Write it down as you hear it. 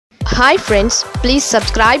Hi friends, please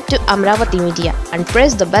subscribe to Amaravathi Media and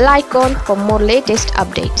press the bell icon for more latest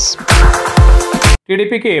updates.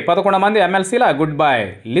 టీడీపీకి 11 మంది ఎమ్మెల్సీల good bye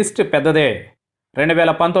list పెద్దదే.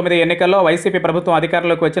 2019 ఎన్నికల్లో YCP ప్రభుత్వం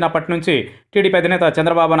అధికారంలోకి వచ్చినప్పటి నుంచి టీడీపీ అధినేత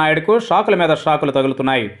చంద్రబాబు నాయుడుకు షాకుల మీద షాకులు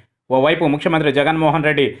తగులుతున్నాయి. ఓవైపు ముఖ్యమంత్రి జగన్మోహన్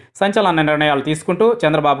రెడ్డి సంచలన నిర్ణయాలు తీసుకుంటూ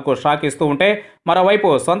చంద్రబాబుకు షాక్ ఇస్తూ ఉంటే,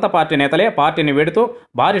 మరోవైపు సొంత పార్టీ నేతలే పార్టీని వీడుతూ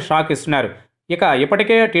భారీ షాక్ ఇస్తున్నారు. ఇక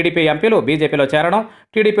ఇప్పటికే టీడీపీ ఎంపీలు బీజేపీలో చేరడం,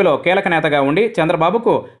 టీడీపీలో కీలక నేతగా ఉండి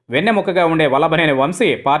చంద్రబాబుకు వెన్నెముకగా ఉండే వల్లభనేని వంశీ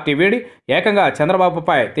పార్టీ వీడి ఏకంగా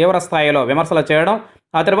చంద్రబాబుపై తీవ్ర స్థాయిలో విమర్శలు చేయడం,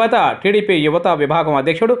 ఆ తర్వాత టీడీపీ యువత విభాగం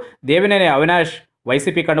అధ్యక్షుడు దేవినేని అవినాష్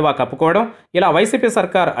వైసీపీ కండువా కప్పుకోవడం, ఇలా వైసీపీ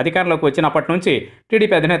సర్కార్ అధికారంలోకి వచ్చినప్పటి నుంచి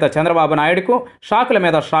టీడీపీ అధినేత చంద్రబాబు నాయుడుకు షాకుల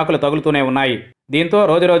మీద షాకులు తగులుతూనే ఉన్నాయి. దీంతో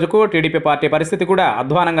రోజురోజుకు టీడీపీ పార్టీ పరిస్థితి కూడా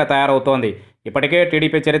అధ్వానంగా తయారవుతోంది. ఇప్పటికే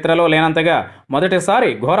టీడీపీ చరిత్రలో లేనంతగా మొదటిసారి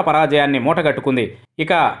ఘోర పరాజయాన్ని మూటగట్టుకుంది.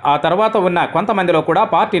 ఇక ఆ తర్వాత ఉన్న కొంతమందిలో కూడా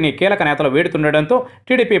పార్టీని కీలక నేతలు వీడుతుండటంతో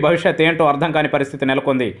టీడీపీ భవిష్యత్ ఏంటో అర్థం కాని పరిస్థితి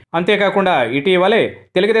నెలకొంది. అంతేకాకుండా ఇటీవలే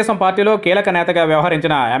తెలుగుదేశం పార్టీలో కీలక నేతగా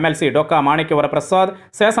వ్యవహరించిన ఎమ్మెల్సీ డొక్కా మాణిక్యవరప్రసాద్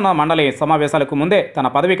శాసన మండలి సమావేశాలకు ముందే తన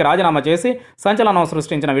పదవికి రాజీనామా చేసి సంచలనం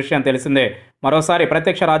సృష్టించిన విషయం తెలిసిందే. మరోసారి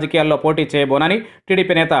ప్రత్యక్ష రాజకీయాల్లో పోటీ చేయబోనని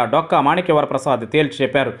టీడీపీ నేత డొక్కా మాణిక్యవరప్రసాద్ తేల్చి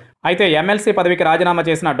చెప్పారు. అయితే ఎమ్మెల్సీ పదవికి రాజీనామా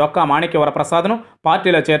చేసిన డొక్కా మాణిక్యవరప్రసాద్ను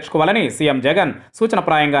పార్టీలో చేర్చుకోవాలని సీఎం జగన్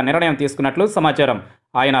సూచనప్రాయంగా నిర్ణయం తీసుకున్నట్లు సమాచారం.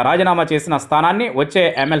 ఆయన రాజీనామా చేసిన స్థానాన్ని వచ్చే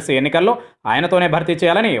ఎమ్మెల్సీ ఎన్నికల్లో ఆయనతోనే భర్తీ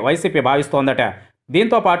చేయాలని వైసీపీ భావిస్తోందట.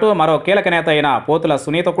 దీంతో పాటు మరో కీలక నేత అయిన పోతుల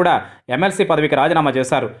సునీత కూడా ఎమ్మెల్సీ పదవికి రాజీనామా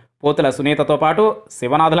చేశారు. పోతుల సునీతతో పాటు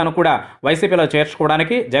శివనాథులను కూడా వైసీపీలో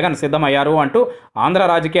చేర్చుకోవడానికి జగన్ సిద్ధమయ్యారు అంటూ ఆంధ్ర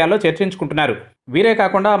రాజకీయాల్లో చర్చించుకుంటున్నారు. వీరే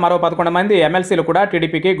కాకుండా మరో 11 మంది ఎమ్మెల్సీలు కూడా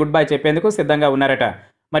టీడీపీకి గుడ్ బై చెప్పేందుకు సిద్ధంగా ఉన్నారట.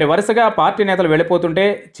 మరి వరుసగా పార్టీ నేతలు వెళ్ళిపోతుంటే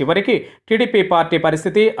చివరికి టీడీపీ పార్టీ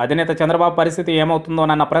పరిస్థితి, అధినేత చంద్రబాబు పరిస్థితి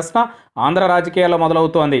ఏమవుతుందోనన్న ప్రశ్న ఆంధ్ర రాజకీయాల్లో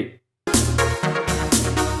మొదలవుతోంది.